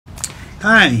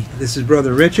Hi, this is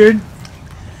Brother Richard,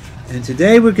 and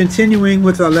today we're continuing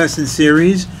with our lesson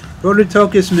series,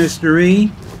 Prototokos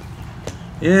Mystery,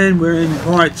 and we're in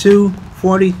part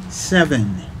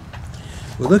 247.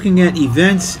 We're looking at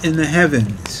events in the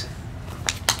heavens.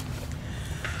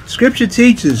 Scripture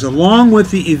teaches, along with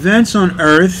the events on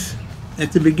earth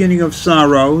at the beginning of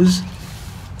sorrows,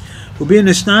 will be an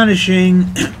astonishing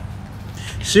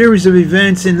series of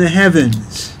events in the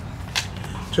heavens.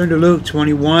 Turn to Luke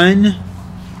 21,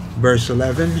 verse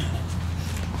 11.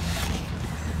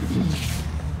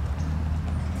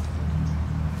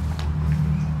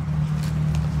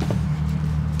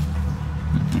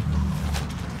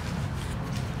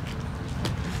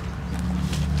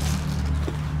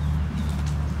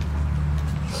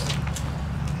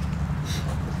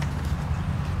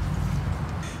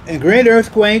 And great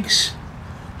earthquakes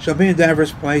shall be in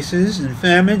divers places, and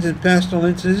famines and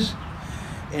pestilences,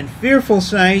 and fearful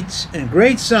sights and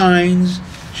great signs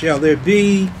shall there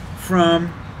be from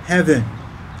heaven.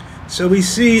 So we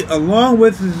see, along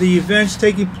with the events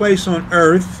taking place on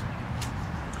earth,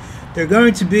 they're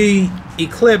going to be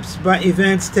eclipsed by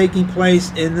events taking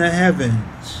place in the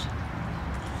heavens.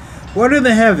 What are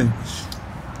the heavens?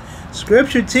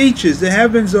 Scripture teaches the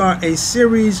heavens are a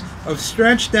series of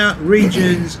stretched out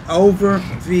regions over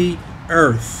the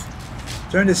earth.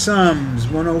 Turn to Psalms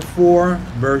 104,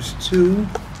 verse 2.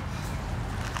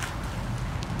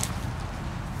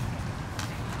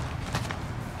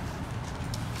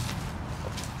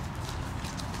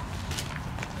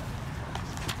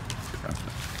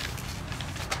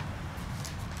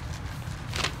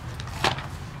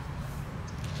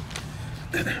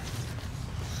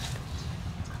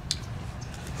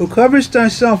 Who covers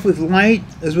thyself with light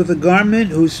as with a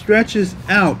garment, who stretches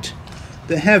out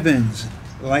the heavens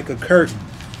like a curtain.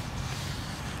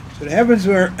 So the heavens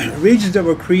were regions that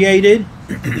were created,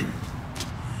 and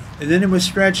then it was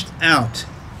stretched out.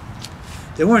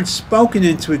 They weren't spoken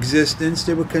into existence,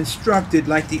 they were constructed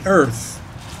like the earth,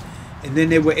 and then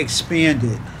they were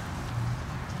expanded.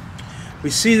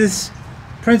 We see this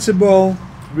principle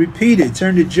repeated.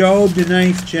 Turn to Job, the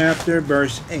 9th chapter,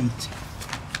 verse 8.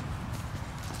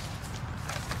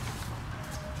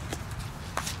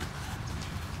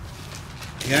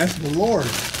 Yes? The Lord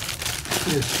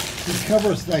he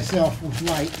covers thyself with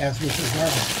light as with a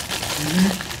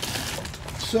garment.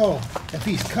 So, if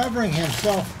he's covering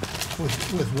himself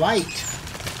with light,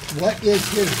 what is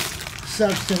his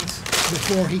substance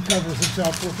before he covers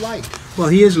himself with light? Well,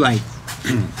 he is light.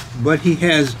 But he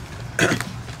has,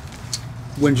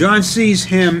 when John sees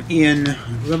him in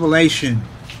Revelation,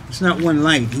 it's not one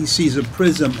light. He sees a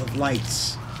prism of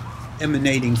lights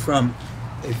emanating from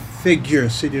a figure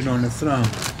seated on the throne.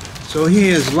 So he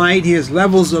has light, he has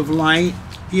levels of light,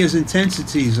 he has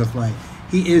intensities of light.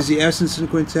 He is the essence and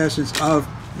quintessence of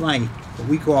light, what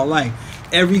we call light.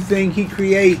 Everything he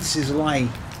creates is light.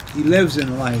 He lives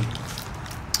in light.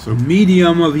 So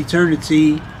medium of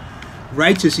eternity,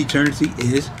 righteous eternity,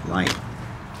 is light.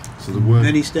 So the word,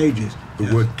 many stages.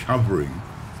 The word covering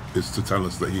is to tell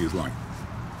us that he is light.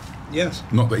 Yes.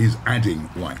 Not that he's adding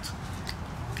light.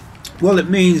 Well, it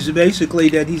means basically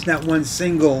that he's not one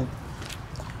single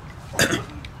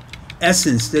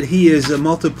essence, that he is a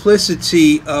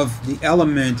multiplicity of the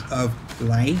element of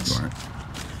light. Right.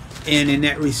 And in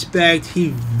that respect, he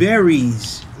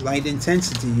varies light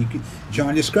intensity.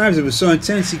 John describes it was so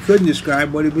intense he couldn't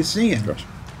describe what he was seeing. Gotcha.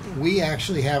 We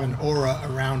actually have an aura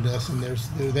around us, and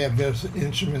they have various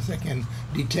instruments that can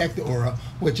detect the aura,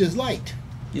 which is light.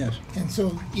 Yes. And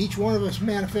so each one of us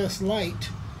manifests light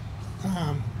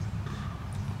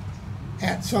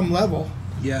at some level.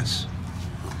 Yes.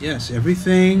 Yes.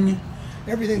 Everything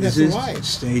that's is alive.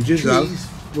 Stages Trees,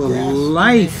 of well, grass,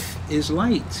 life is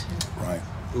light. Right.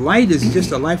 Light is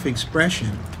just a life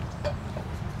expression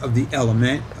of the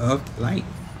element of light.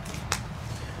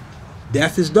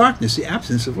 Death is darkness, the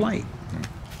absence of light.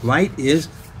 Light is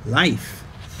life.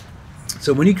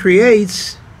 So when he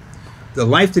creates, the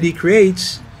life that he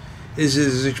creates is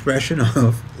his expression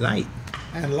of light.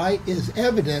 And light is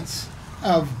evidence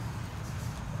of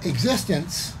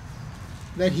existence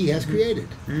that he has created.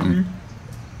 Mm-hmm.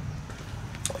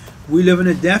 We live in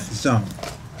a death zone.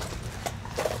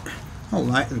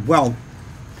 Well,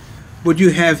 what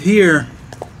you have here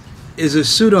is a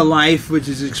pseudo-life which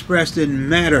is expressed in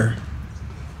matter.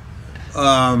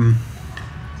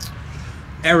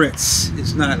 Eretz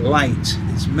is not light,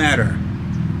 it's matter.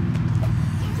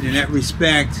 And in that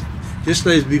respect, just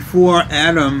as before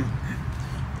Adam,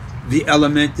 the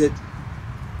element that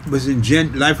was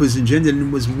life was engendered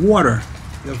in was water.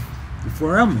 The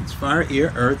 4 elements: fire,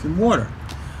 air, earth, and water.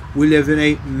 We live in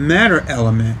a matter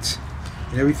element.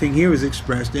 And everything here is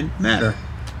expressed in matter.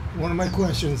 One of my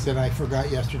questions that I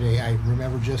forgot yesterday, I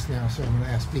remember just now, so I'm going to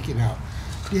ask, speaking out.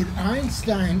 Did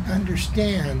Einstein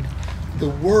understand the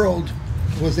world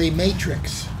was a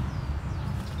matrix?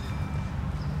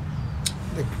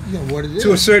 You know what it is?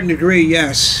 To a certain degree,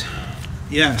 yes.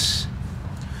 Yes.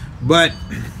 But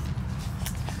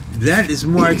that is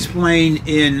more explained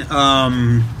in...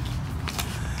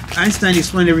 Einstein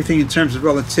explained everything in terms of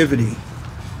relativity.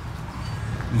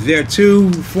 There are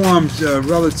two forms of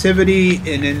relativity,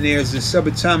 and then there's the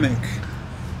subatomic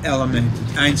element.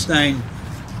 Einstein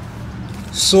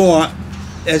saw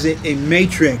as a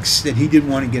matrix that he didn't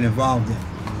want to get involved in.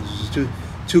 It was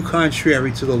too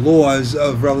contrary to the laws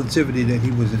of relativity that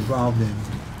he was involved in.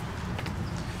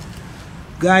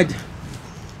 God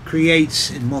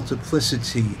creates in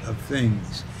multiplicity of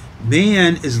things.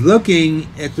 Man is looking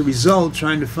at the result,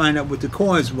 trying to find out what the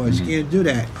cause was. You can't do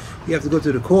that. You have to go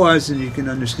to the cause and you can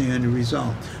understand the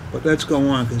result. But let's go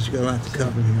on because you got a lot to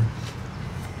cover here.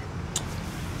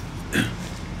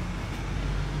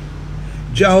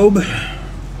 Job,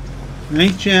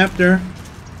 9th chapter,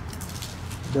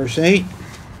 verse 8.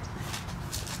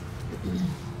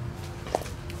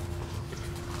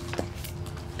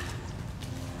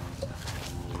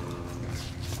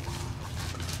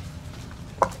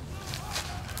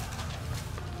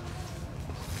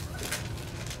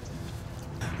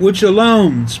 Which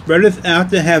alone spreadeth out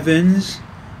the heavens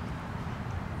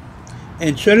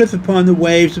and treadeth upon the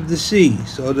waves of the sea.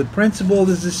 So the principle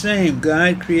is the same.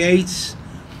 God creates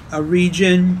a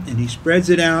region and he spreads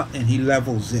it out and he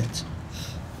levels it.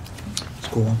 It's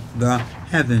called the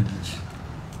heavens.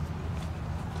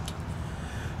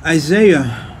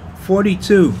 Isaiah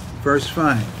 42, verse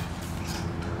 5.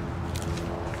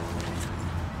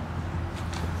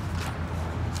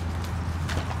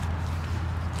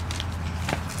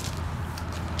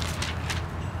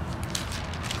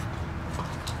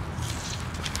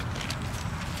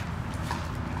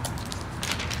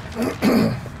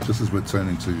 Just as we're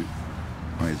turning to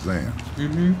Isaiah,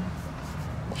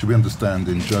 should we understand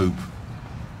in Job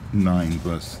 9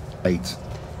 verse 8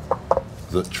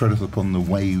 that treadeth upon the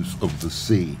waves of the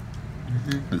sea?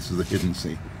 This is the hidden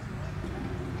sea.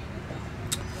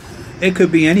 It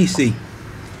could be any sea.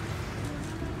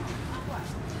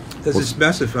 Does it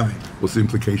specify? What's the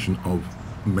implication of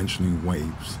mentioning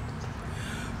waves?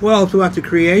 Well, throughout the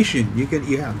creation, you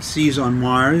have seas on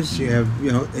Mars. You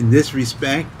have, in this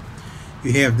respect,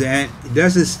 you have that. It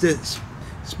doesn't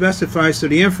specify, so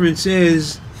the inference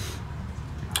is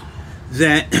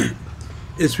that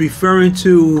it's referring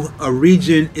to a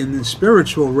region in the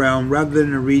spiritual realm rather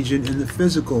than a region in the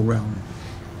physical realm.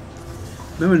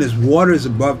 Remember, there's waters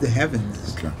above the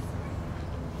heavens. Okay.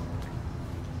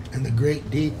 And the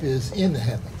great deep is in the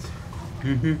heavens.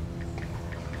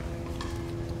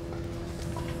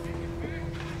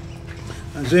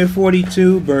 Isaiah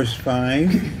 42, verse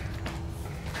 5.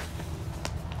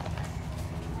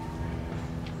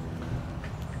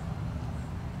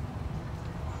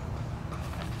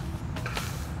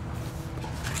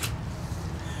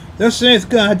 Thus saith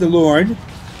God the Lord,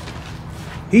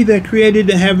 He that created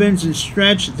the heavens and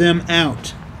stretched them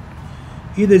out,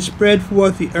 He that spread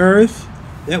forth the earth,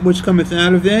 that which cometh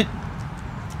out of it,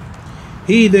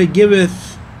 He that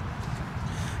giveth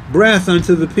breath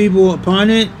unto the people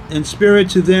upon it, and spirit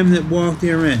to them that walk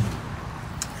therein.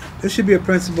 This should be a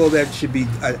principle that should be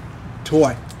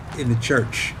taught in the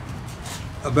church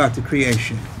about the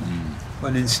creation.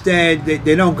 But instead,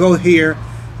 they don't go here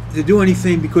to do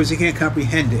anything because they can't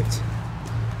comprehend it.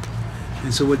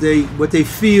 And so what they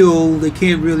feel they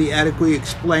can't really adequately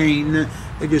explain,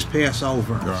 they just pass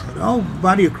over. Right. So the whole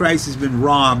body of Christ has been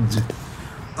robbed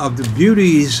of the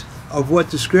beauties of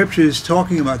what the scripture is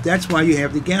talking about. That's why you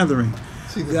have the gathering.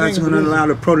 See, the God's thing going to is, allow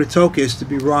the Prototokos to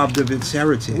be robbed of its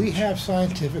heritage. we have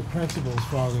scientific principles,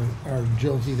 Father, or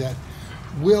Josie, that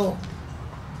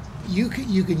you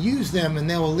can use them and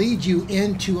they will lead you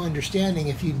into understanding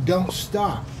if you don't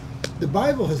stop. The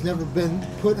Bible has never been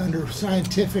put under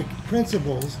scientific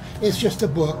principles. It's just a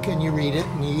book and you read it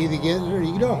and you either get it or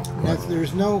you don't.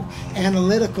 There's no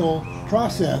analytical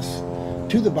process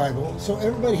to the Bible. So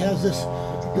everybody has this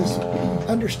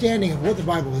understanding of what the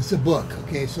Bible is. It's a book,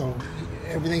 okay? So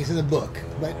everything's in the book.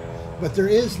 But there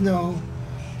is no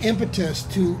impetus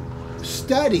to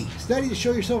study. Study to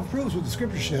show yourself approved is what the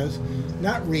scripture says.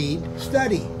 Not read,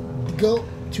 study. Go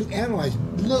to analyze,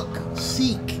 look,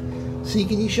 seek.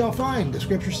 Seek and ye shall find, the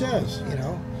scripture says.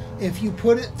 If you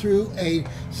put it through a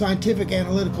scientific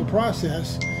analytical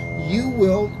process, you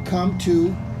will come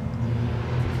to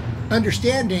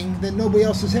understanding that nobody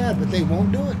else has had, but they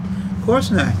won't do it. Of course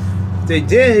not. If they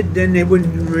did, then they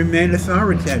wouldn't remain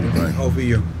authoritative Right. over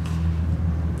you.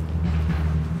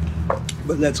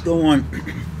 But let's go on.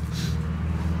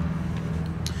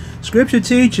 Scripture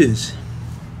teaches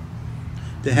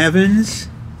the heavens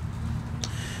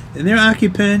and their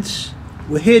occupants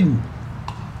were hidden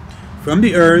from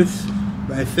the earth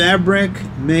by fabric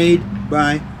made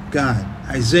by God.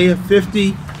 Isaiah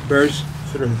 50, verse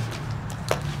 3.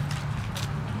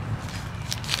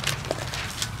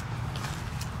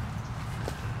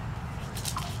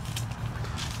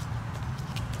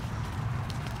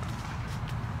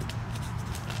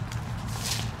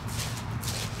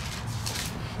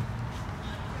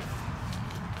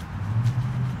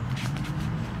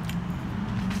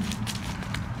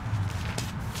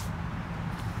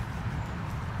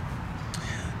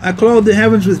 I clothed the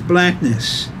heavens with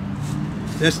blackness.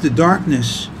 That's the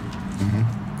darkness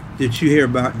that you hear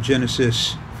about in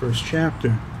Genesis, first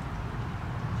chapter.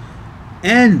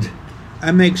 And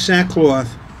I make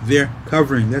sackcloth their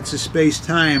covering. That's a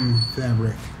space-time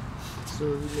fabric.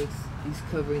 So he's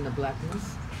covering the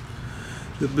blackness.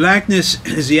 The blackness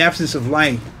is the absence of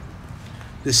light.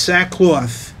 The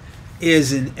sackcloth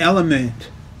is an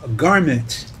element, a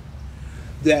garment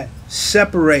that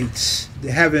separates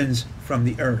the heavens from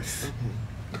the earth.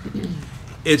 Okay.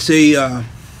 It's a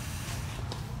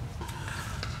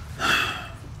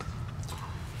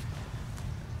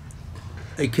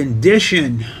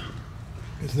condition.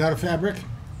 It's not a fabric?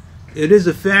 It is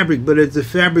a fabric, but it's a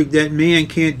fabric that man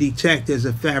can't detect as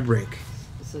a fabric.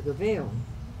 It's like a veil.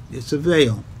 It's a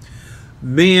veil.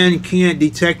 Man can't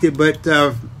detect it, but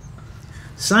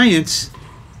science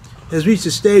has reached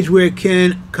a stage where it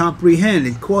can comprehend.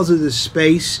 It calls it a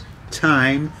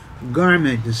space-time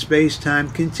garment, the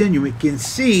space-time continuum. It can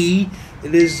see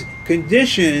it is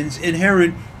conditions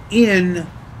inherent in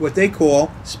what they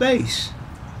call space.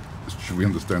 Should we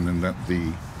understand then that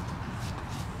the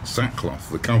sackcloth,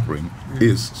 the covering,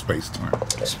 is space-time?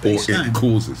 Space-time. Or it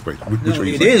causes space? Which No, way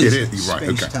you it say? is It is. You're right.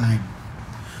 Okay. space-time.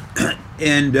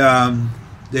 And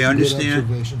they Good understand.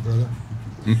 observation, brother.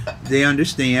 They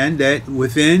understand that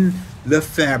within the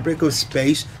fabric of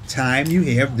space-time, you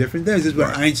have different things. This is what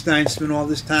Right. Einstein spent all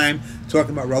this time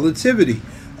talking about relativity.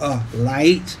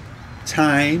 Light,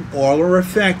 time, all are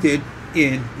affected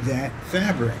in that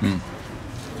fabric. And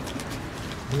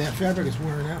that fabric is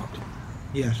wearing out.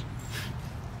 Yes.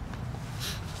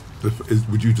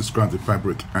 Would you describe the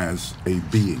fabric as a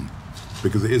being?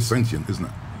 Because it is sentient, isn't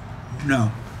it?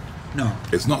 No. No.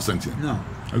 It's not sentient. No.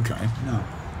 Okay. No.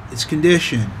 It's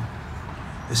condition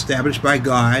established by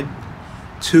God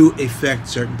to effect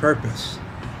certain purpose.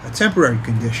 A temporary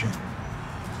condition.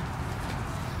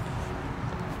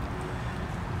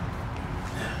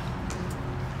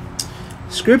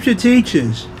 Scripture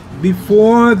teaches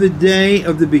before the day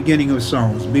of the beginning of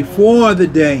sorrows. Before the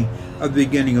day of the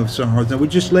beginning of sorrows. Now we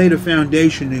just laid a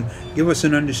foundation to give us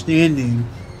an understanding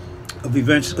of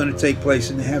events that's going to take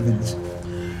place in the heavens.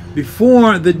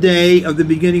 Before the day of the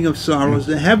beginning of sorrows,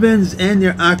 the heavens and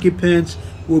their occupants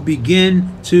will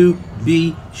begin to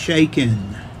be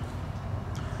shaken.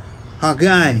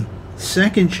 Haggai,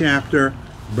 2nd chapter,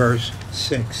 verse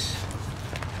 6.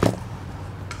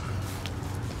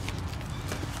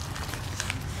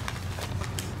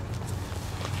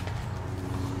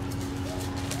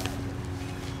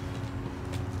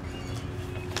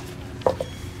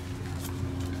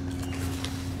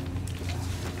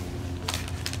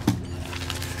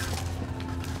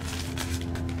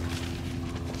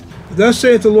 Thus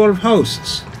saith the Lord of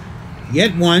hosts,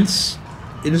 yet once,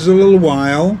 it is a little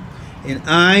while, and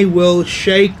I will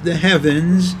shake the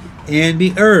heavens and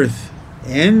the earth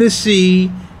and the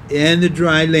sea and the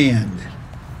dry land.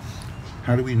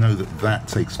 How do we know that that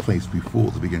takes place before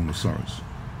the beginning of sorrows?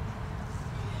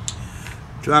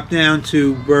 Drop down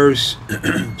to verse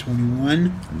 21.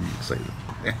 And you say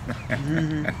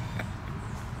that.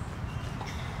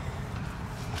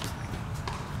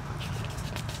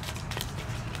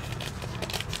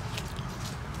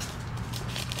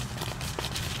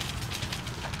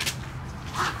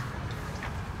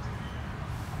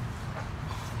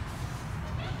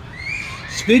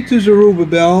 Speak to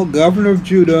Zerubbabel, governor of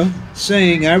Judah,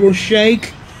 saying, I will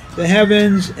shake the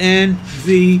heavens and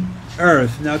the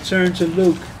earth. Now turn to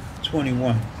Luke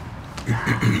 21.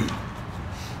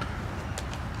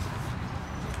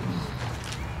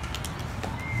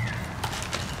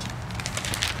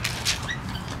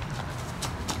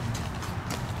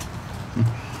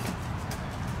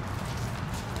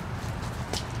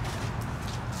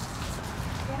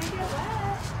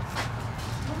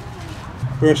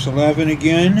 Verse 11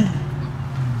 again.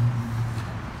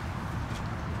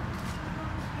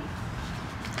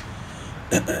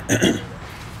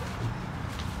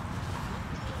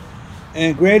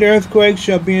 And great earthquakes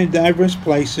shall be in diverse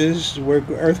places. Where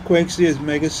earthquakes is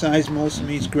megaseismos,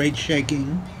 means great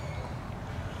shaking.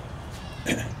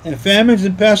 And famines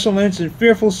and pestilence and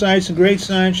fearful sights and great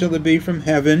signs shall there be from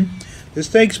heaven. This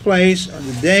takes place on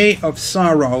the day of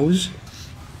sorrows,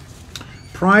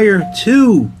 prior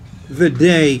to the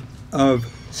day of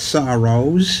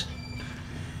sorrows.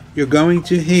 You're going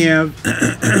to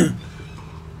have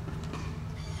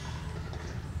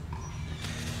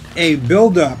a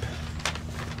buildup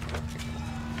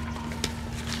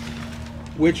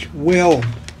which will,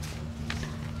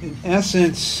 in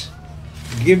essence,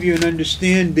 give you an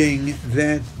understanding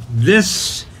that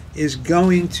this is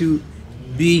going to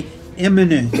be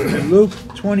imminent. In Luke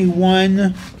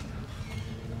 21,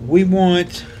 we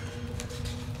want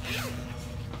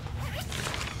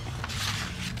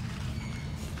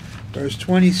verse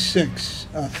 26.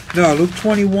 No, Luke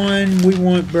 21, we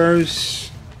want verse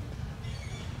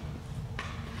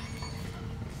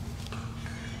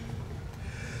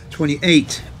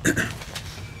 28.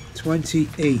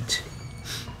 28.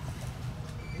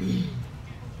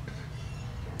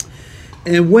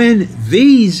 And when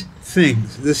these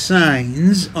things, the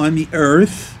signs on the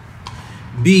earth,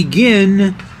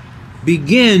 begin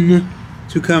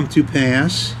to come to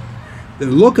pass,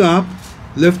 then look up,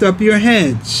 lift up your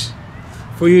heads,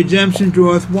 for your redemption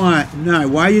draweth nigh.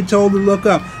 Why are you told to look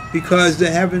up? Because the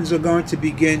heavens are going to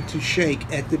begin to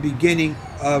shake at the beginning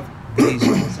of these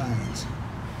signs.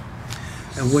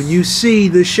 And when you see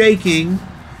the shaking,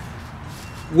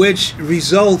 which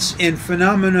results in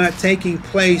phenomena taking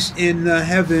place in the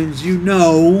heavens, you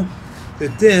know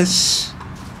that this,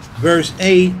 verse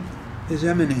 8, is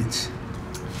imminent.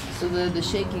 So the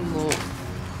shaking will,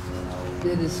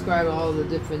 they describe all the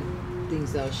different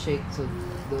things that'll shake, so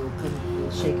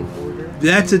they'll shake in order.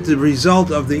 That's the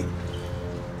result of the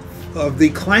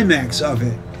climax of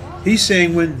it. He's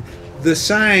saying when the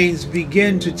signs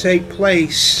begin to take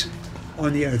place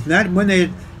on the earth, not when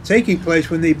they're taking place,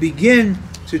 when they begin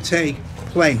to take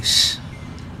place.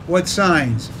 What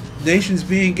signs? Nations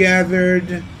being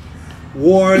gathered,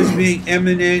 wars being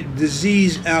imminent,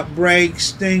 disease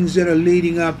outbreaks, things that are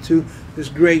leading up to this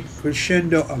great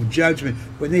crescendo of judgment.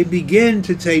 When they begin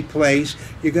to take place,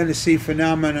 you're going to see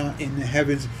phenomena in the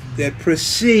heavens that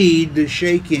precede the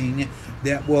shaking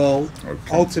that will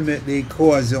ultimately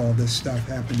cause all this stuff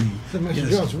happening. So, Mr.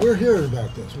 Jones, we're hearing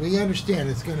about this. We understand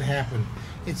it's going to happen.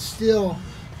 It's still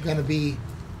going to be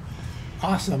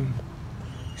awesome.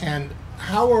 And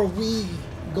how are we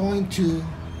going to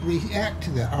react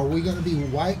to that? Are we going to be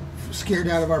scared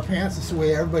out of our pants? That's the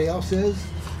way everybody else is?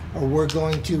 Or we're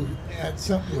going to,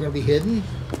 we're going to be hidden?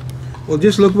 Well,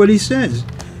 just look what he says.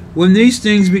 When these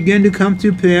things begin to come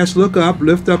to pass, look up,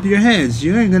 lift up your heads.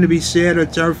 You ain't going to be sad or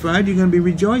terrified. You're going to be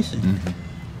rejoicing. Mm-hmm.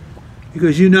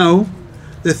 Because you know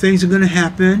that things are going to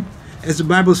happen as the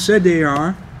Bible said they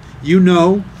are. You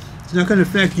know it's not going to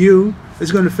affect you. It's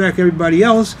going to affect everybody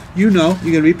else. You know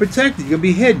you're going to be protected. You're going to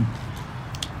be hidden.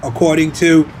 According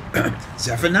to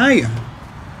Zephaniah.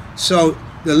 So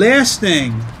the last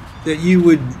thing that you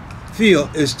would feel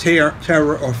is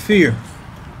terror or fear.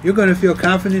 You're going to feel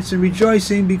confidence and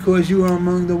rejoicing because you are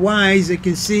among the wise that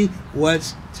can see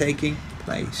what's taking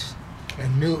place.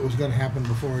 And knew it was going to happen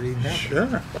before it even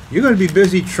happened. Sure. You're going to be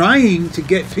busy trying to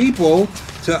get people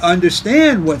to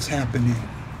understand what's happening.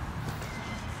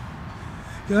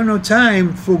 You have no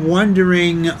time for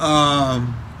wondering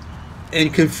and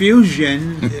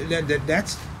confusion.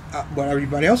 That's what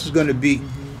everybody else is going to be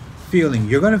feeling.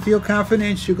 You're going to feel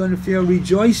confidence. You're going to feel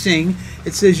rejoicing.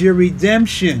 It says your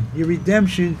redemption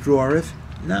draweth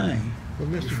nigh. Well,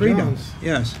 Mr. Freedom. Jones,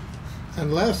 yes.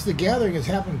 Unless the gathering has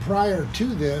happened prior to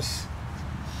this,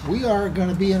 we are going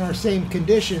to be in our same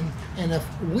condition. And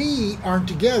if we aren't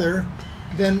together,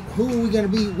 then who are we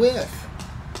going to be with?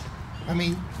 I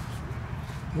mean,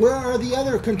 where are the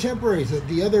other contemporaries,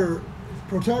 the other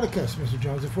Prototokos, Mr.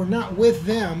 Jones? If we're not with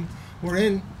them,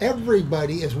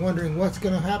 everybody is wondering what's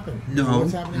going to happen.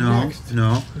 What's happening next.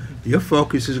 No. Your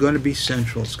focus is going to be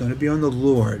central. It's going to be on the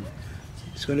Lord.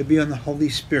 It's going to be on the Holy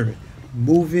Spirit.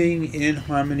 Moving in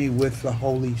harmony with the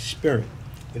Holy Spirit.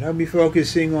 You're not going to be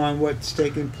focusing on what's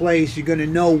taking place. You're going to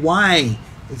know why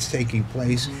it's taking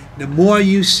place. The more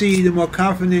you see, the more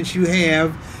confidence you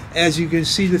have as you can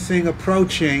see the thing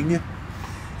approaching.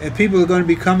 And people are going to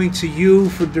be coming to you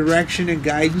for direction and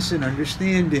guidance and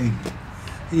understanding.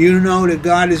 You know that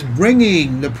God is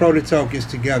bringing the Prototokos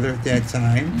together at that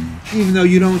time, even though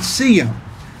you don't see them.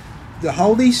 The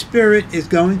Holy Spirit is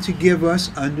going to give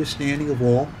us understanding of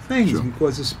all things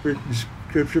because the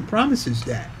Scripture promises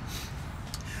that.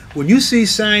 When you see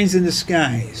signs in the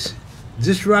skies,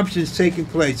 disruptions taking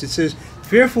place, it says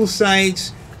fearful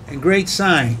sights and great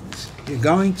signs. You're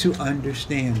going to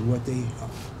understand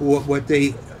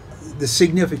the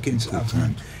significance of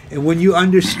them. And when you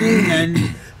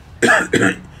understand,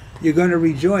 you're going to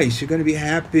rejoice. You're going to be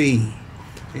happy.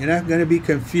 You're not going to be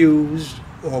confused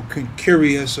or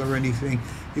curious or anything.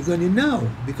 You're going to know,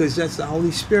 because that's the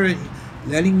Holy Spirit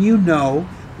letting you know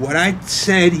what I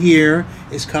said here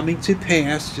is coming to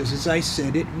pass just as I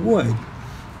said it would.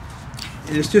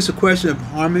 And it's just a question of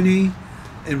harmony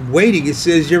and waiting. It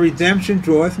says, your redemption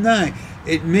draweth nigh.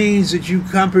 It means that you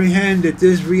comprehend that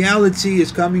this reality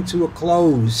is coming to a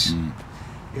close.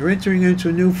 You're entering into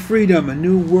a new freedom, a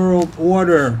new world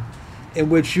order, in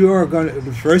which you're going to,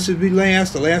 the first will be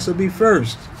last, the last will be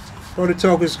first.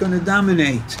 Prototokos is going to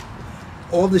dominate.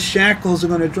 All the shackles are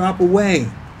going to drop away.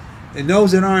 And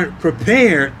those that aren't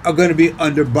prepared are going to be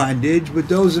under bondage, but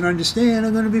those that understand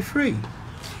are going to be free.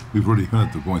 We've already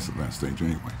heard the voice at that stage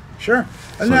anyway. Sure.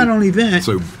 And not only that.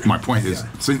 So my point is,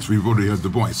 since we've already heard the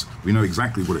voice, we know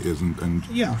exactly what it is and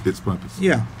its purpose.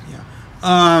 Yeah.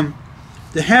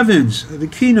 The heavens, the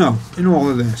keynote in all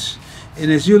of this. And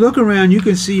as you look around, you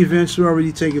can see events are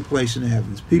already taking place in the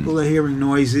heavens. People are hearing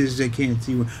noises. They can't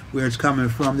see where it's coming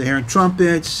from. They're hearing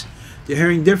trumpets. They're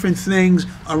hearing different things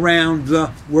around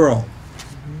the world.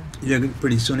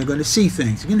 Pretty soon they're going to see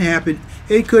things. It can happen.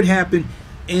 It could happen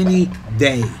any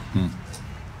day.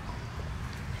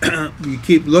 You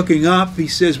keep looking up. He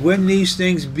says, when these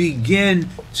things begin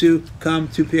to come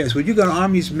to pass. Well, you got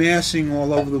armies massing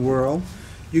all over the world.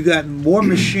 You got more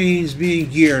machines being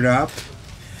geared up.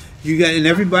 You got, and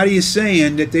everybody is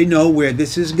saying that they know where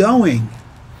this is going.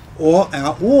 All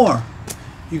out war.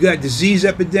 You got disease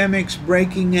epidemics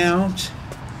breaking out.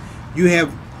 You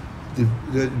have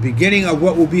the beginning of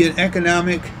what will be an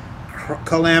economic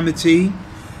calamity.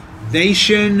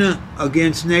 Nation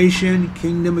against nation,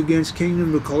 kingdom against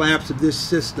kingdom, the collapse of this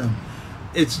system.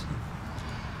 It's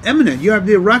imminent. You have to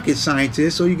be a rocket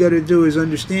scientist. All you got to do is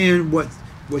understand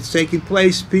what's taking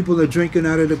place. People are drinking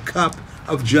out of the cup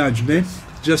of judgment,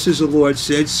 just as the Lord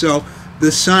said. So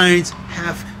the signs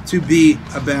have to be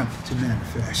about to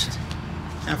manifest.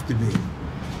 Have to be.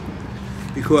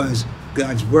 Because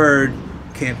God's word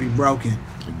can't be broken.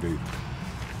 Indeed.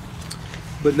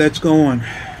 But let's go on.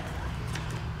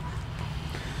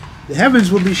 The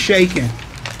heavens will be shaken.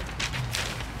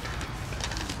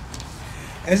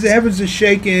 As the heavens are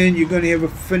shaken, you're going to have a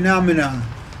phenomenon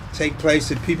take place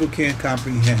that people can't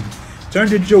comprehend. Turn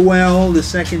to Joel, the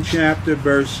 2nd chapter,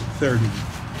 verse 30.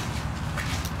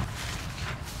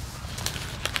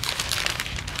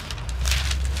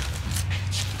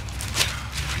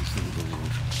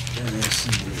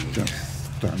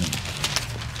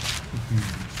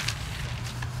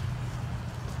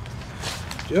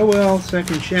 Joel,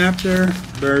 2nd chapter,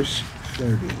 verse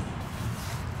 30.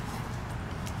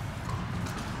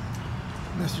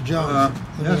 Mr. Jones,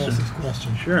 let me ask this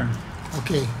question. Sure.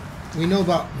 Okay, we know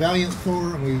about Valiant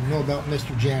Thor and we know about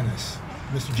Mr. Janus.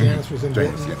 Mr. Janus was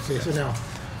important. Okay, so now,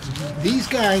 these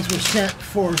guys were sent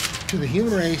forth to the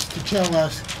human race to tell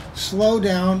us, slow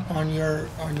down on your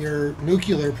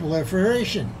nuclear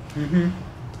proliferation.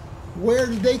 Where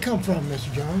did they come from,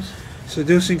 Mr. Jones?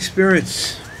 Seducing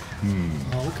spirits.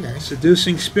 Oh, okay.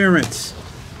 Seducing spirits.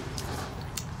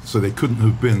 So they couldn't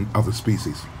have been other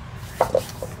species.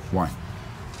 Why?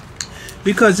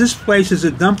 Because this place is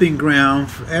a dumping ground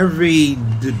for every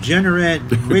degenerate,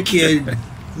 wicked,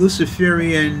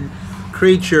 Luciferian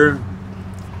creature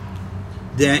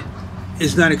that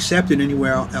is not accepted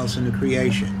anywhere else in the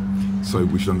creation. So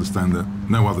we should understand that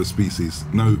no other species,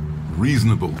 no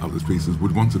reasonable other species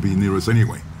would want to be near us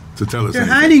anyway, to tell us They're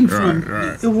anything. hiding from...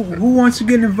 Right. Who wants to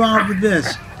get involved with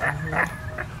this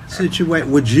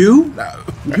situation? Would you? No.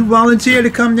 Would you volunteer to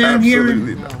come down here?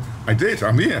 Absolutely not. I did.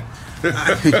 I'm here.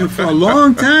 For a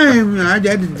long time, I had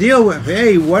to deal with,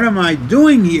 hey, what am I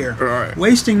doing here? Right.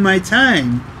 Wasting my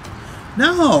time.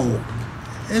 No,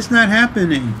 it's not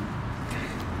happening.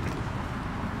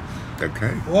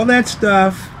 Okay. All that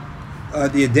stuff,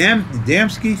 the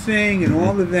Adamski thing and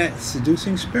all of that,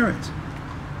 seducing spirits.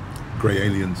 Grey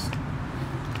aliens.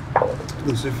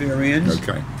 Luciferians.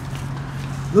 Okay.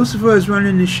 Lucifer is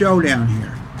running the show down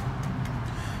here.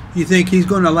 You think he's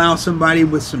going to allow somebody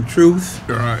with some truth?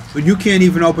 All right. But you can't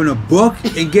even open a book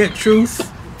and get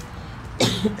truth.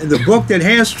 And the book that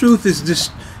has truth is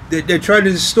just they try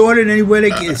to distort it any way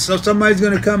they can. So somebody's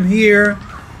going to come here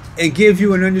and give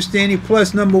you an understanding.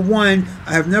 Plus, number one,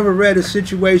 I have never read a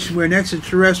situation where an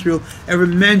extraterrestrial ever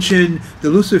mentioned the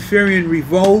Luciferian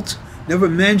revolt, never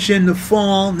mentioned the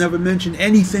fall, never mentioned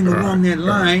anything along that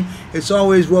line. It's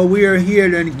always, well, we are here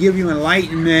to give you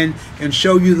enlightenment and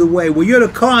show you the way. Well, you're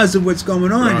the cause of what's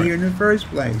going on here in the first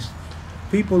place.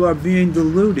 people are being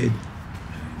deluded.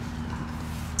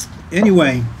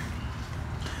 Anyway,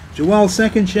 Joel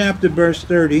 2nd chapter, verse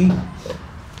 30.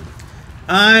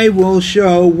 I will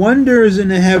show wonders in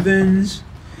the heavens,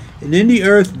 and in the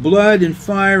earth blood and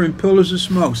fire and pillars of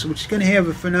smoke. So it's going to have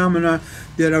a phenomena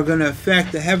that are going to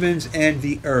affect the heavens and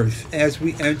the earth as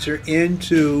we enter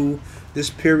into this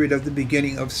period of the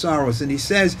beginning of sorrows. And he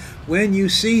says, when you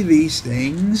see these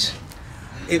things,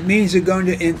 it means they're going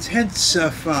to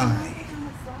intensify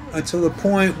until the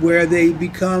point where they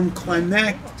become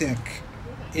climactic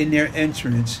in their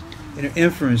entrance, in their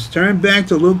inference. Turn back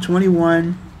to Luke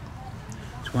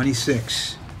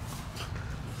 21:26.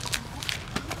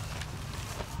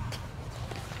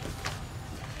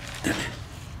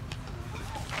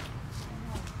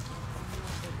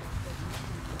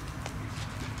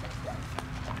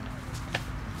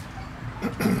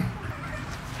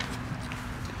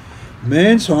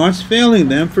 Men's hearts failing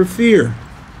them for fear,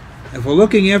 and for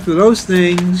looking after those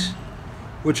things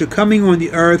which are coming on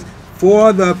the earth,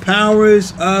 for the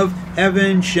powers of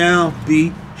heaven shall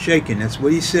be shaken. That's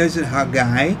what he says in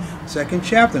Haggai 2nd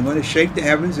chapter. I'm going to shake the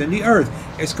heavens and the earth.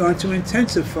 It's going to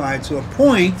intensify to a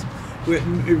point where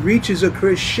it reaches a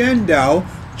crescendo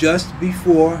just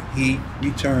before he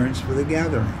returns for the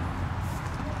gathering.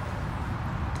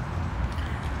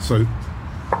 So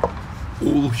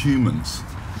all humans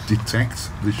detect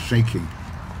the shaking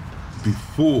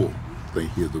before they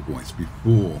hear the voice,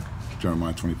 before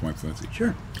Jeremiah 25:30.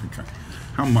 Sure. Okay.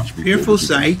 How much before? Fearful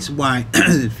sights. Why?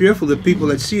 Fearful the people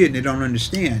that see it and they don't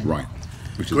understand. Right.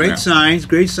 Which is Great now. signs.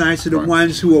 Great signs to the Right.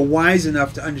 ones who are wise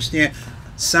enough to understand.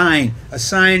 Sign. A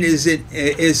sign is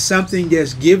something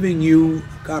that's giving you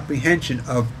comprehension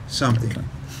of something. Okay.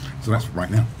 So that's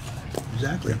right now.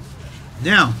 Exactly.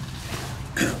 Now,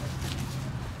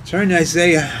 turn to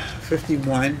Isaiah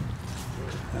 51.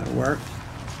 That'll work.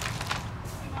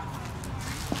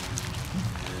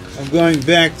 I'm going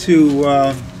back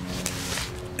to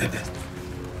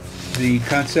the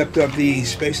concept of the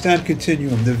space-time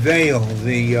continuum, the veil,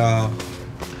 the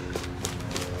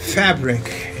fabric,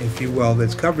 if you will,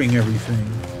 that's covering everything.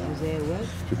 Isaiah what?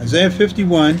 Isaiah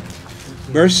 51,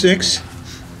 verse 6.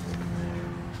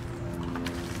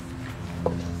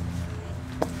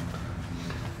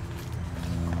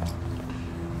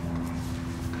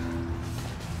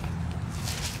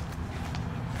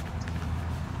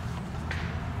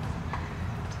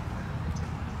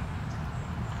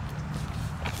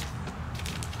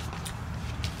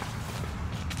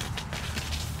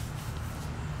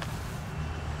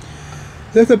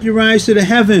 Lift up your eyes to the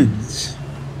heavens,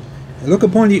 and look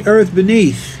upon the earth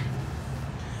beneath.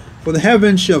 For the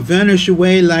heavens shall vanish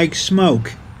away like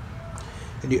smoke,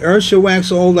 and the earth shall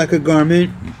wax old like a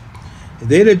garment, and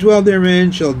they that dwell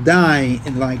therein shall die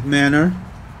in like manner.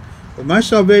 But my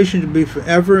salvation shall be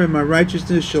forever, and my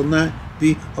righteousness shall not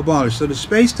be abolished. So the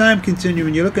space-time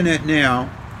continuum you're looking at now,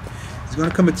 there's going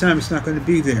to come a time it's not going to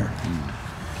be there.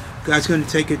 God's going to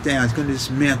take it down. He's going to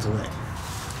dismantle it.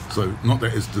 So not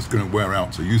that it's just going to wear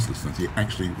out to uselessness, he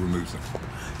actually removes it.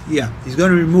 Yeah, he's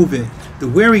going to remove it. The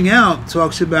wearing out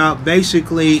talks about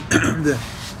basically the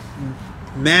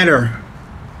matter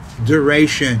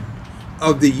duration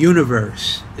of the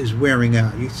universe is wearing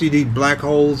out. You see these black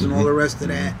holes and all the rest of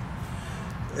that?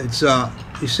 It's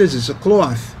he says it's a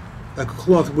cloth. Like a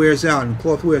cloth wears out, and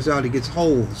cloth wears out, it gets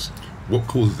holes. What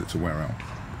causes it to wear out?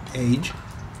 Age,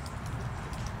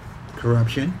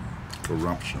 corruption.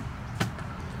 Corruption.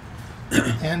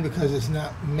 And because it's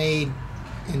not made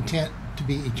intent to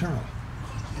be eternal.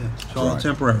 Yeah, it's all Right.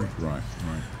 temporary. Right,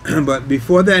 But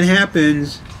before that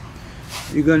happens,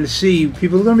 you're going to see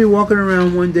people are going to be walking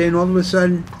around one day, and all of a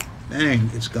sudden, bang,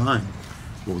 it's gone.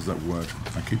 What was that word?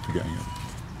 I keep forgetting it.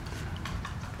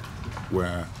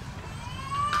 Where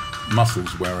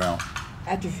muscles wear out.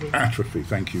 Atrophy. Atrophy,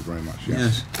 thank you very much.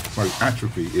 Yes. So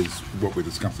atrophy is what we're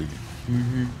discussing here.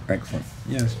 Excellent.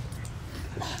 Yes.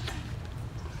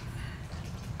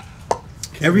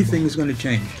 Everything is going to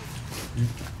change.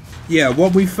 Yeah,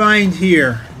 what we find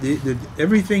here,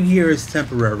 everything here is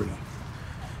temporary.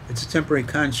 It's a temporary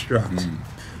construct,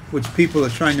 which people are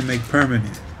trying to make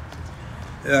permanent.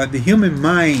 The human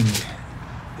mind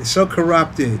is so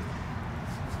corrupted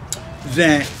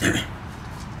that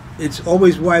it's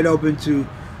always wide open to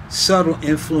subtle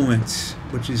influence,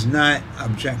 which is not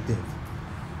objective.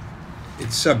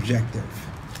 It's subjective.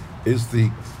 Is the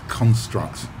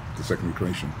construct, the second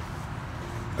creation,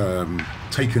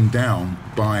 taken down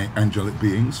by angelic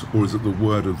beings, or is it the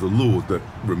word of the Lord that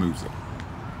removes it?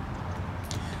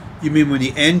 You mean when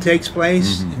the end takes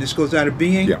place and this goes out of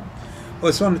being? Yeah. Well,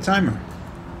 it's on a timer.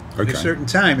 Okay. At a certain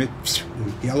time, the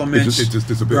elements It just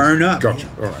disappears. burn up. Gotcha.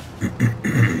 All right.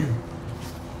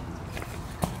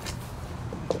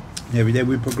 Every day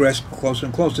we progress closer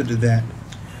and closer to that.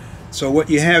 So what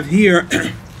you have here,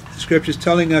 the scripture's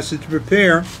telling us is to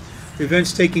prepare for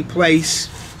events taking place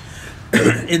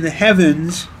in the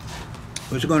heavens,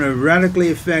 which are going to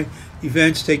radically affect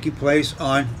events taking place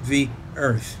on the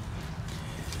earth.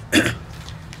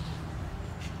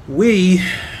 We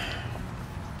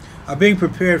are being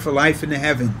prepared for life in the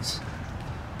heavens.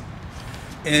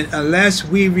 And unless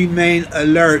we remain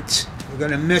alert, we're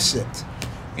going to miss it.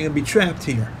 We're going to be trapped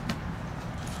here.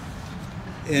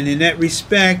 And in that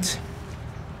respect,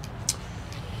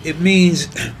 it means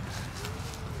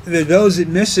that those that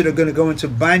miss it are going to go into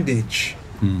bondage.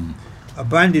 A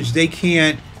bondage they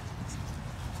can't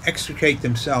extricate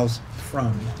themselves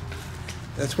from.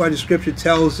 That's why the scripture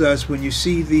tells us, when you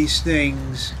see these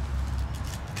things,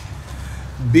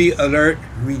 be alert,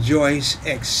 rejoice,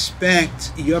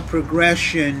 expect your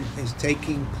progression is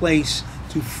taking place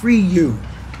to free you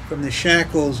from the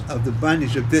shackles of the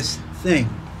bondage of this thing.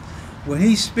 When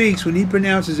he speaks, when he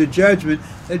pronounces a judgment,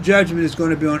 that judgment is going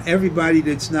to be on everybody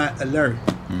that's not alert.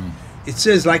 It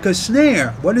says like a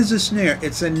snare. What is a snare?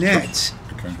 It's a net.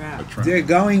 A trap. They're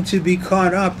going to be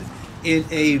caught up in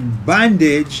a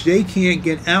bondage they can't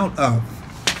get out of.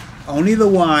 Only the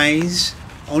wise,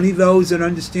 only those that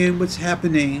understand what's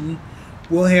happening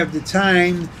will have the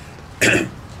time and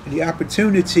the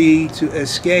opportunity to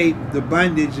escape the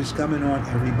bondage that's coming on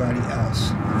everybody else.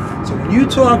 So when you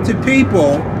talk to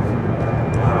people,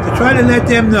 to try to let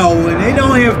them know when they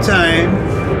don't have time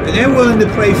and they're willing to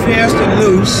play fast and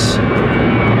loose,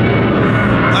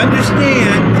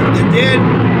 understand that they're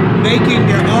making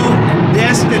their own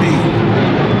destiny.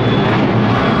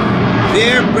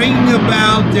 They're bringing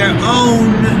about their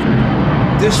own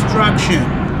destruction.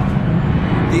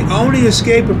 The only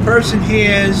escape a person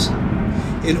has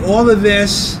in all of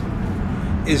this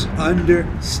is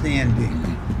understanding.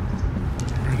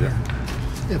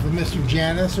 If a Mr.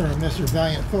 Janus or a Mr.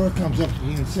 Valiant Thor comes up to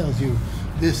you and tells you,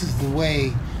 this is the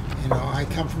way, I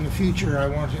come from the future, I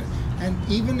want to, and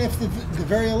even if the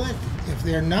very elect, if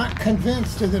they're not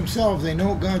convinced to themselves, they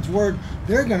know God's word,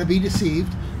 they're going to be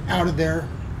deceived out of their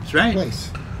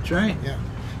place. That's right. Yeah.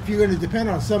 If you're going to depend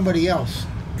on somebody else,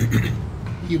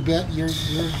 you bet you're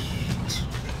in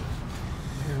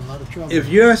a lot of trouble. If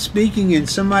you're speaking and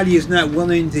somebody is not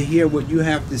willing to hear what you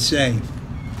have to say,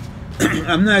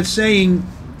 I'm not saying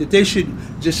that they should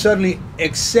just suddenly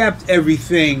accept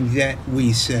everything that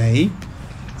we say.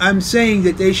 I'm saying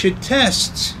that they should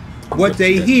test what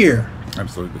they hear.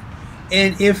 Absolutely.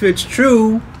 And if it's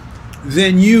true,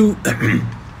 then you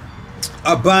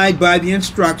abide by the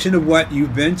instruction of what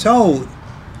you've been told.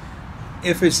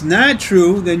 If it's not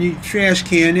true, then you trash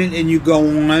can it and you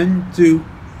go on to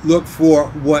look for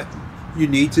what you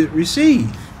need to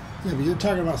receive. Yeah, but you're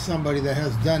talking about somebody that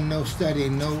has done no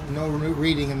studying, no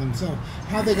reading in themselves.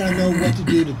 How are they going to know what to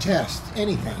do to test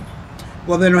anything?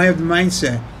 Well, they don't have the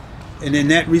mindset. And in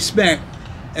that respect,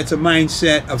 it's a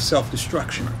mindset of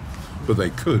self-destruction. But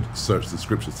they could search the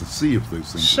scriptures to see if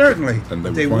those things Certainly. are true,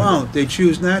 and they won't. They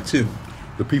choose not to.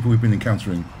 The people we've been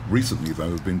encountering recently, though,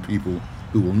 have been people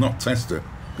who will not test it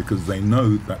because they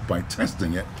know that by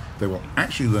testing it, they will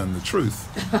actually learn the truth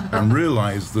and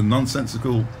realize the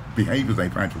nonsensical behavior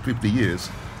they've had for 50 years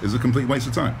is a complete waste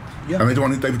of time. Yeah. And they don't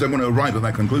want to arrive at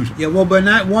that conclusion. Yeah, well, by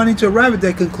not wanting to arrive at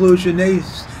that conclusion,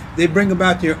 they bring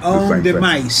about their own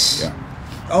demise. Yeah.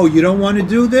 Oh, you don't want to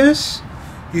do this?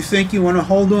 You think you want to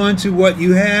hold on to what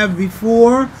you have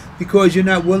before because you're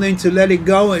not willing to let it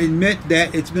go and admit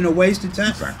that it's been a waste of time?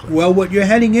 Exactly. Well, what you're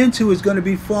heading into is going to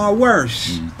be far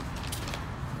worse.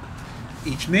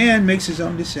 Each man makes his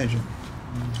own decision.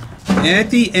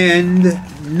 At the end,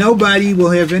 nobody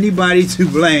will have anybody to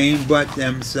blame but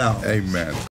themselves. Amen.